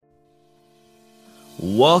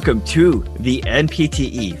Welcome to the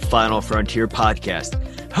NPTE Final Frontier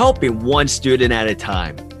podcast, helping one student at a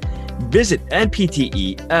time. Visit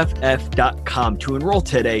npteff.com to enroll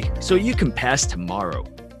today so you can pass tomorrow.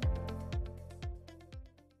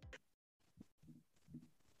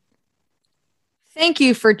 Thank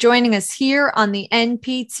you for joining us here on the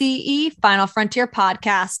NPTE Final Frontier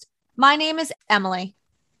podcast. My name is Emily.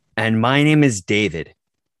 And my name is David.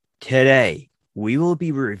 Today, we will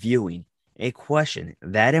be reviewing a question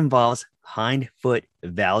that involves hind foot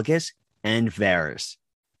valgus and varus.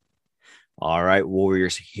 All right,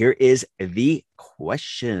 Warriors, here is the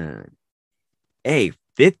question. A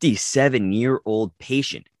 57-year-old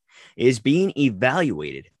patient is being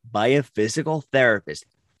evaluated by a physical therapist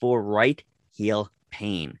for right heel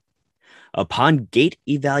pain. Upon gait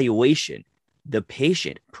evaluation, the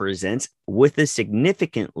patient presents with a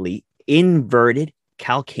significantly inverted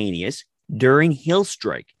calcaneus during heel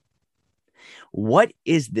strike. What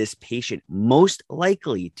is this patient most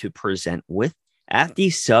likely to present with at the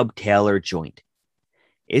subtalar joint?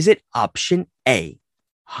 Is it option A,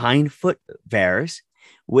 hindfoot varus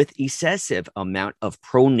with excessive amount of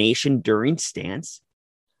pronation during stance?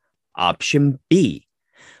 Option B,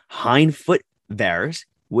 hindfoot varus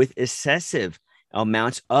with excessive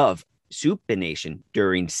amounts of supination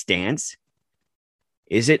during stance?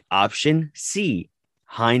 Is it option C,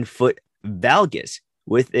 hindfoot valgus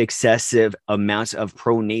with excessive amounts of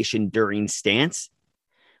pronation during stance?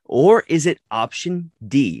 Or is it option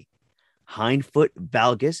D, hindfoot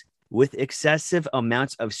valgus with excessive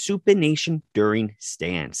amounts of supination during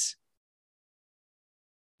stance?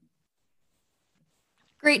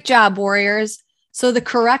 Great job, Warriors. So the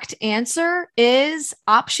correct answer is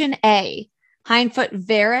option A, hindfoot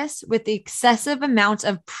varus with excessive amounts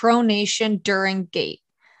of pronation during gait.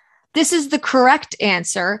 This is the correct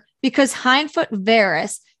answer because hindfoot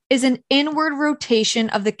varus is an inward rotation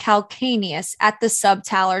of the calcaneus at the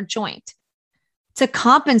subtalar joint. To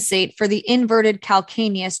compensate for the inverted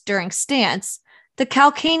calcaneus during stance, the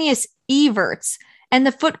calcaneus everts and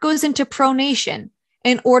the foot goes into pronation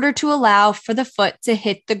in order to allow for the foot to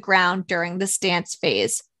hit the ground during the stance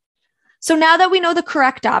phase. So now that we know the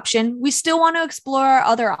correct option, we still want to explore our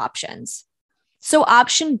other options. So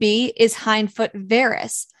option B is hindfoot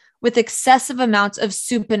varus with excessive amounts of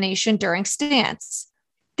supination during stance.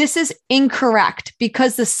 This is incorrect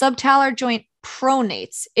because the subtalar joint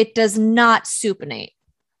pronates. It does not supinate.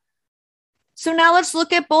 So now let's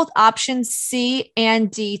look at both options C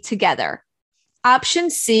and D together.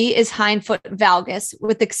 Option C is hindfoot valgus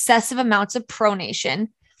with excessive amounts of pronation,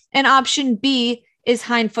 and option B is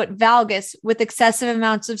hindfoot valgus with excessive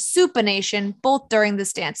amounts of supination, both during the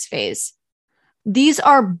stance phase. These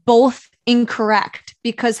are both incorrect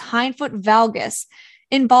because hindfoot valgus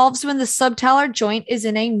involves when the subtalar joint is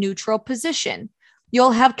in a neutral position.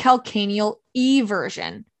 You'll have calcaneal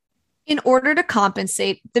eversion. In order to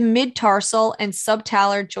compensate, the mid-tarsal and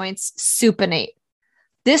subtalar joints supinate.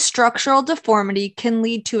 This structural deformity can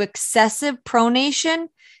lead to excessive pronation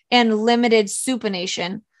and limited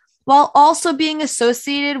supination, while also being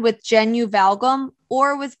associated with genu valgum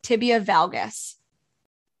or with tibia valgus.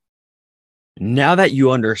 Now that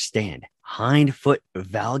you understand hindfoot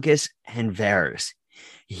valgus and varus,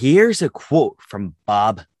 here's a quote from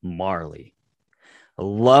Bob Marley.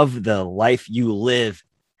 Love the life you live.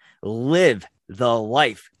 Live the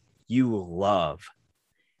life you love.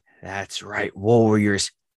 That's right,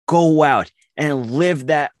 Warriors. Go out and live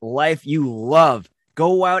that life you love.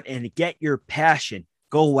 Go out and get your passion.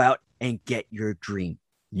 Go out and get your dream.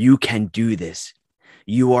 You can do this.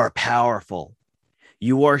 You are powerful.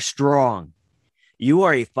 You are strong. You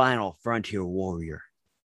are a final frontier warrior,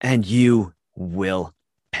 and you will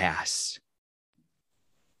pass.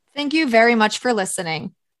 Thank you very much for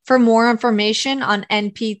listening. For more information on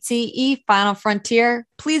NPTE Final Frontier,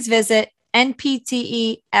 please visit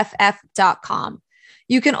npteff.com.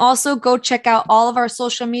 You can also go check out all of our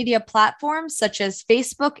social media platforms such as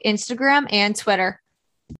Facebook, Instagram, and Twitter.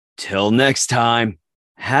 Till next time,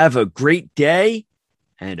 have a great day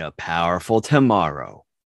and a powerful tomorrow.